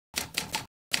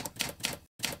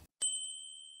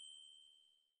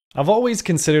I've always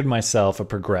considered myself a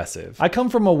progressive. I come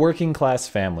from a working class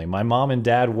family. My mom and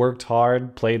dad worked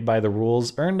hard, played by the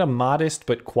rules, earned a modest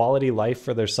but quality life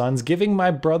for their sons, giving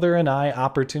my brother and I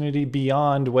opportunity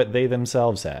beyond what they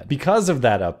themselves had. Because of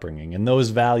that upbringing and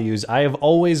those values, I have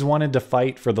always wanted to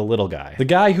fight for the little guy. The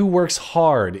guy who works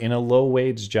hard in a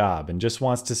low-wage job and just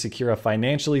wants to secure a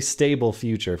financially stable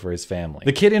future for his family.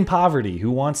 The kid in poverty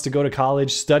who wants to go to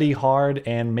college, study hard,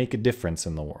 and make a difference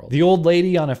in the world. The old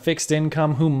lady on a fixed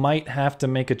income who might have to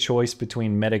make a choice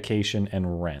between medication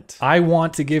and rent. I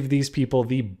want to give these people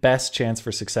the best chance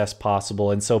for success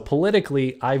possible, and so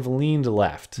politically, I've leaned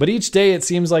left. But each day it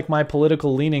seems like my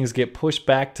political leanings get pushed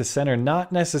back to center,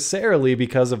 not necessarily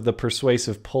because of the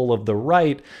persuasive pull of the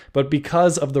right, but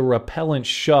because of the repellent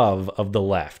shove of the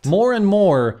left. More and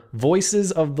more,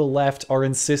 voices of the left are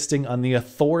insisting on the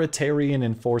authoritarian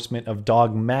enforcement of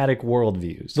dogmatic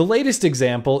worldviews. The latest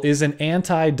example is an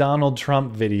anti-Donald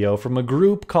Trump video from a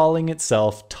group calling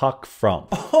itself Tuck Frump.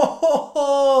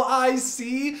 Oh, I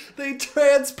see. They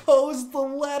transposed the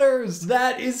letters.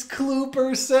 That is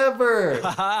Klooper Sever.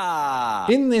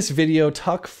 In this video,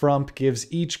 Tuck Frump gives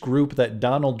each group that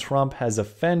Donald Trump has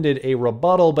offended a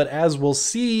rebuttal, but as we'll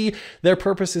see, their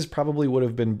purposes probably would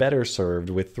have been better served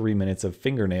with 3 minutes of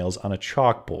fingernails on a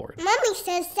chalkboard. Mommy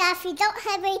says that if you don't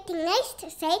have anything nice to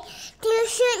say, then you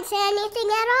shouldn't say anything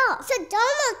at all. So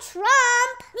Donald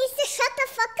Trump needs to shut the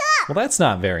fuck up. Well, that's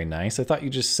not very nice. I thought you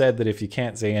just said that if you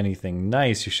can't say anything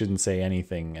nice, you shouldn't say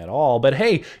anything at all. But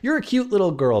hey, you're a cute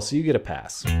little girl, so you get a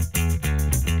pass.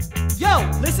 Yo,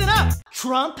 listen up,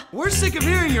 Trump. We're sick of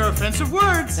hearing your offensive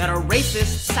words that are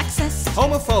racist, sexist,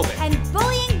 homophobic, and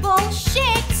bullying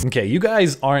bullshit. Okay, you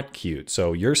guys aren't cute,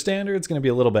 so your standard's gonna be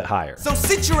a little bit higher. So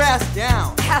sit your ass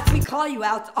down. Have me call you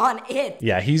out on it.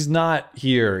 Yeah, he's not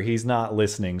here, he's not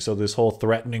listening, so this whole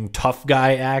threatening tough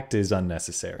guy act is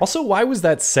unnecessary. Also, why was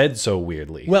that said so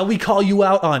weirdly? Well, we call you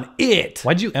out on it.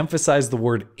 Why'd you emphasize the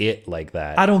word it like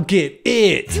that? I don't get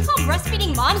it. You call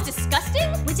breastfeeding moms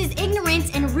disgusting? Which is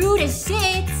ignorant and rude as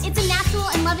shit. It's a natural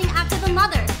and loving act of a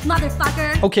mother,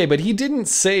 motherfucker. Okay, but he didn't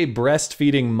say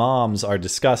breastfeeding moms are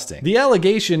disgusting. The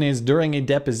allegation is during a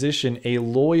deposition, a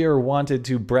lawyer wanted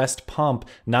to breast pump,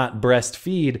 not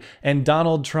breastfeed, and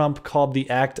Donald Trump called the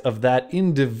act of that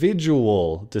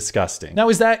individual disgusting. Now,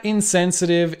 is that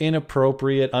insensitive,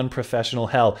 inappropriate, unprofessional,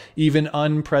 hell, even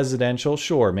unpresidential?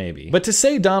 Sure, maybe. But to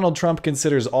say Donald Trump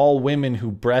considers all women who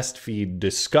breastfeed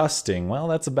disgusting, well,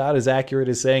 that's about as accurate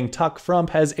as saying Tuck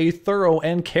Frump has a thorough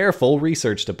and careful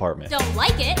research department. Don't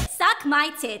like it? Suck my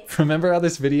tits. Remember how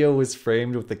this video was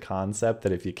framed with the concept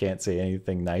that if you can't say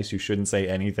anything nice, you shouldn't say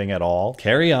anything at all?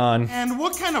 Carry on. And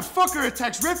what kind of fucker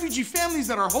attacks refugee families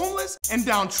that are homeless and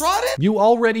downtrodden? You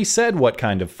already said what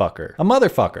kind of fucker. A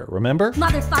motherfucker, remember?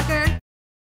 Motherfucker.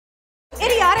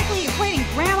 Idiotically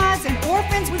equating grandmas and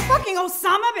orphans with fucking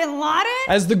Osama bin Laden?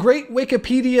 As the great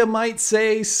Wikipedia might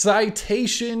say,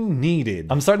 citation needed.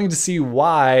 I'm starting to see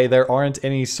why there aren't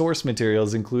any source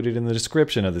materials included in the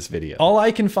description of this video. All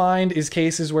I can find is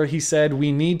cases where he said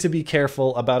we need to be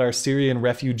careful about our Syrian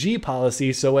refugee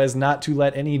policy so as not to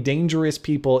let any dangerous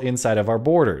people inside of our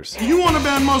borders. You want to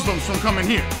ban Muslims from coming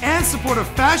here and support a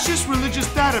fascist religious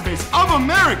database of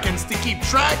Americans to keep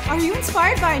track? Are you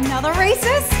inspired by another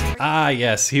racist? Ah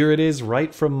yes, here it is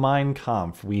right from Mein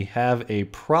Kampf. We have a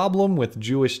problem with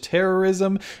Jewish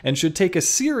terrorism and should take a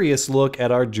serious look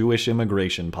at our Jewish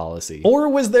immigration policy. Or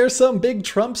was there some big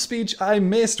Trump speech I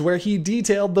missed where he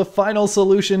detailed the final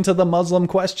solution to the Muslim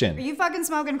question? Are you fucking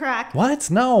smoking crack? What?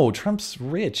 No, Trump's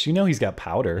rich. You know he's got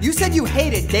powder. You said you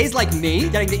hated gays like me,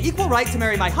 getting the equal right to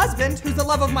marry my husband, who's the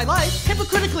love of my life,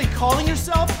 Hypocritically calling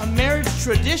yourself a marriage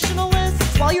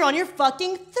traditionalist while you're on your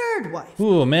fucking third wife.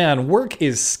 Ooh man, work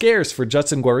is scarce for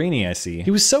Justin Guarini, I see.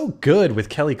 He was so good with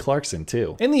Kelly Clarkson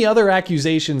too. In the other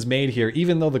accusations made here,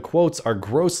 even though the quotes are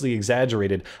grossly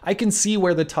exaggerated, I can see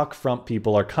where the Tuck Frump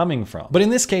people are coming from. But in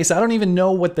this case, I don't even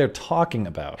know what they're talking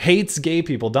about. Hates gay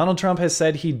people. Donald Trump has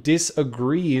said he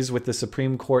disagrees with the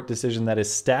Supreme Court decision that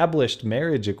established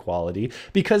marriage equality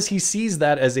because he sees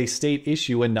that as a state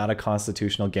issue and not a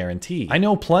constitutional guarantee. I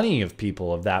know plenty of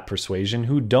people of that persuasion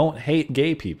who don't hate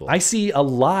gay people. I see a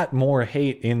lot more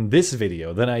hate in this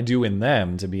video than I do in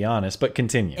them, to be honest, but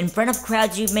continue. In front of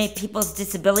crowds, you've made people's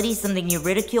disabilities something you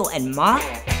ridicule and mock?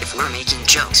 If we're making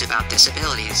jokes about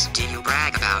disabilities, do you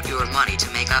brag about your money to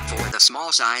make up for the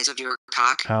small size of your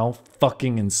cock? How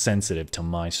fucking insensitive to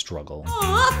my struggle.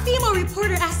 Aw, a female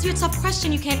reporter asked you a tough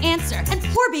question you can't answer, and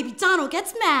poor baby Donald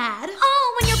gets mad.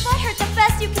 Oh, when your butt hurts, the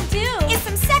best you can do is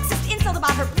some sexist insult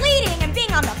about her bleeding and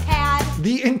being on the pad.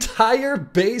 The entire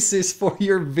basis for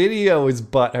your video is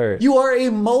butthurt. You are a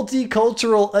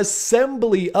multicultural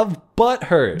assembly of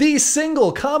butthurt. The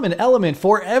single common element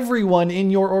for everyone in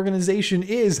your organization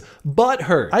is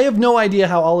butthurt. I have no idea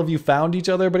how all of you found each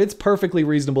other, but it's perfectly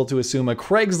reasonable to assume a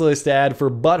Craigslist ad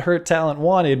for Butthurt Talent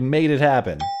Wanted made it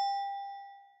happen.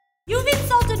 You've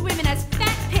insulted women as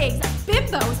fat pigs,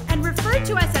 bimbos, and referred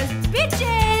to us as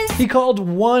bitches! He called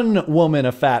one woman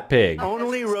a fat pig.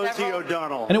 Only Rosie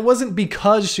O'Donnell. And it wasn't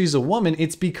because she's a woman,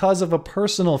 it's because of a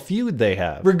personal feud they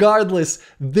have. Regardless,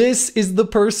 this is the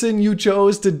person you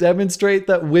chose to demonstrate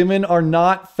that women are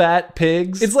not fat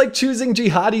pigs. It's like choosing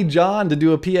Jihadi John to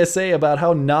do a PSA about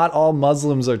how not all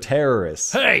Muslims are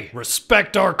terrorists. Hey,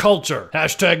 respect our culture.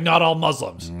 Hashtag not all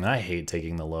Muslims. I hate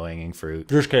taking the low-hanging fruit.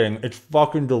 Just kidding, it's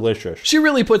fucking delicious. She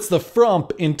really puts the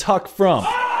frump in Tuck Frump.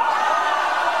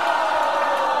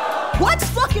 What's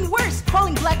fucking worse,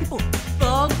 calling black people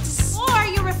thugs? Or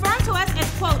you're referring to us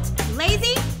as, quote,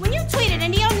 lazy? When you tweeted a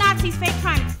neo-Nazi's fake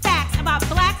crime facts about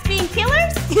blacks being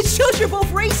killers? It shows you're both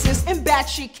racist and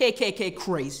batshit KKK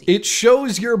crazy. It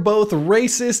shows you're both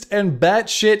racist and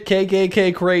batshit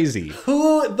KKK crazy.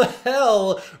 Who the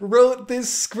hell wrote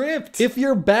this script? If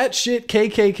you're batshit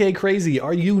KKK crazy,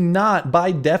 are you not,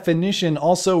 by definition,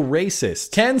 also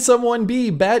racist? Can someone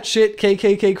be batshit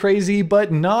KKK crazy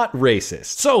but not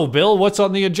racist? So, Bill, what's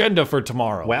on the agenda for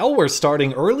tomorrow? Well, we're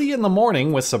starting early in the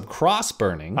morning with some cross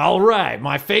burning. All right,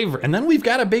 my favorite. And then we've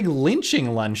got a big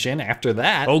lynching luncheon after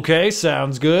that. Okay,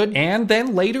 sounds good. And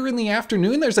then later in the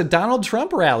afternoon, there's a Donald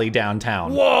Trump rally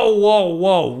downtown. Whoa, whoa,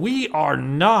 whoa. We are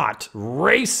not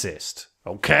racist.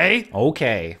 Okay?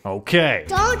 Okay. Okay.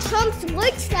 Donald Trump's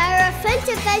words that are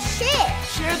offensive as shit.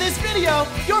 Share this video.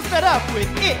 You're fed up with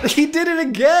it. He did it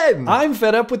again. I'm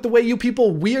fed up with the way you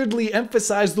people weirdly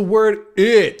emphasize the word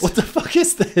it. What the fuck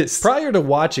is this? Prior to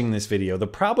watching this video, the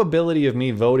probability of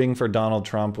me voting for Donald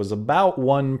Trump was about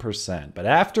 1%. But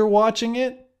after watching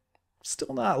it,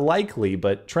 still not likely,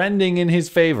 but trending in his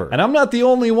favor. And I'm not the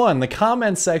only one. The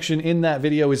comments section in that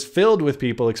video is filled with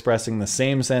people expressing the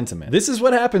same sentiment. This is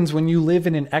what happens when you live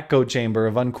in an echo chamber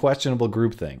of unquestionable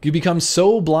groupthink. You become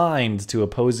so blind to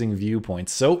opposing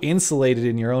viewpoints, so insulated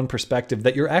in your own perspective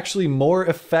that you're actually more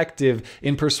effective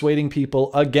in persuading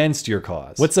people against your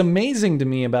cause. What's amazing to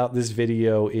me about this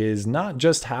video is not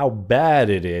just how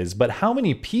bad it is, but how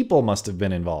many people must have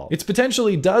been involved. It's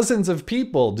potentially dozens of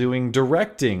people doing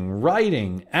directing,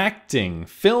 writing, acting,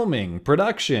 filming,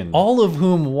 production, all of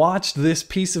whom watched this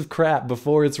piece of crap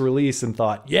before its release and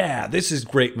thought, yeah, this is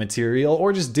great material,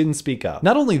 or just didn't speak up.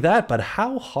 Not only that, but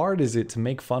how hard is it to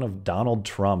make fun of Donald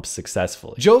Trump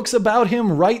successfully? Jokes about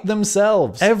him write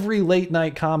themselves. Every late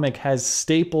night comic has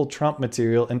staple Trump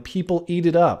material and people eat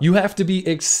it up. You have to be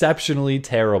exceptionally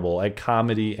terrible at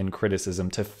comedy and criticism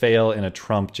to fail in a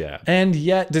Trump jab. And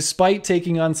yet, despite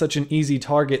taking on such an easy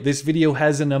target, this video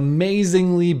has an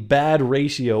amazingly bad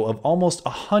ratio of almost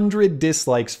 100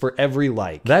 dislikes for every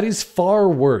like. That is far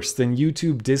worse than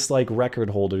YouTube dislike record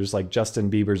holders like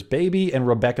Justin Bieber's Baby and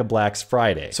Rebecca Black's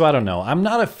Friday. So I don't know, I'm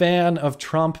not a fan of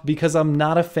Trump because I'm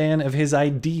not a fan of his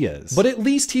ideas. But at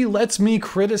least he lets me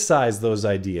criticize those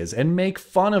ideas and make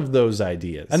fun of those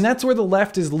ideas. And that's where the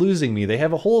left is losing me. They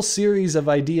have a whole series of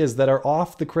ideas that are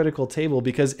off the critical table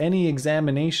because any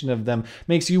examination of them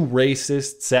makes you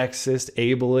racist, sexist,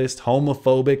 ableist,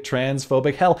 homophobic,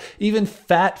 transphobic, hell, even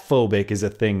fat-phobic is a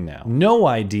thing now. No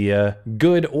idea,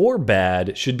 good or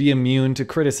bad, should be immune to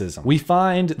criticism. We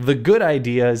find the good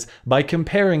ideas by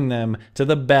comparing them to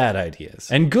the bad ideas.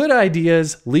 And good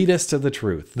ideas lead us to the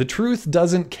truth. The truth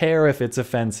doesn't care if it's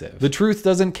offensive. The truth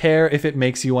doesn't care if it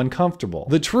makes you uncomfortable.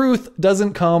 The truth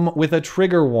doesn't come with a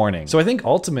trigger warning. So I think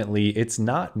ultimately it's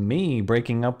not me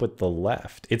breaking up with the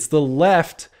left. It's the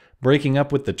left breaking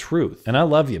up with the truth. And I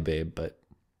love you, babe, but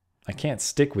I can't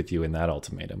stick with you in that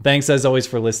ultimatum. Thanks as always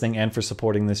for listening and for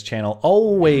supporting this channel.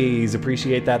 Always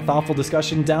appreciate that thoughtful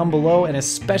discussion down below and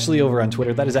especially over on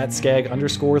Twitter. That is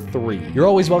 @skag_3. You're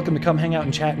always welcome to come hang out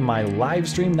and chat in my live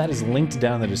stream. That is linked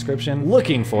down in the description.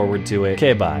 Looking forward to it.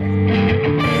 Okay,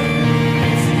 bye.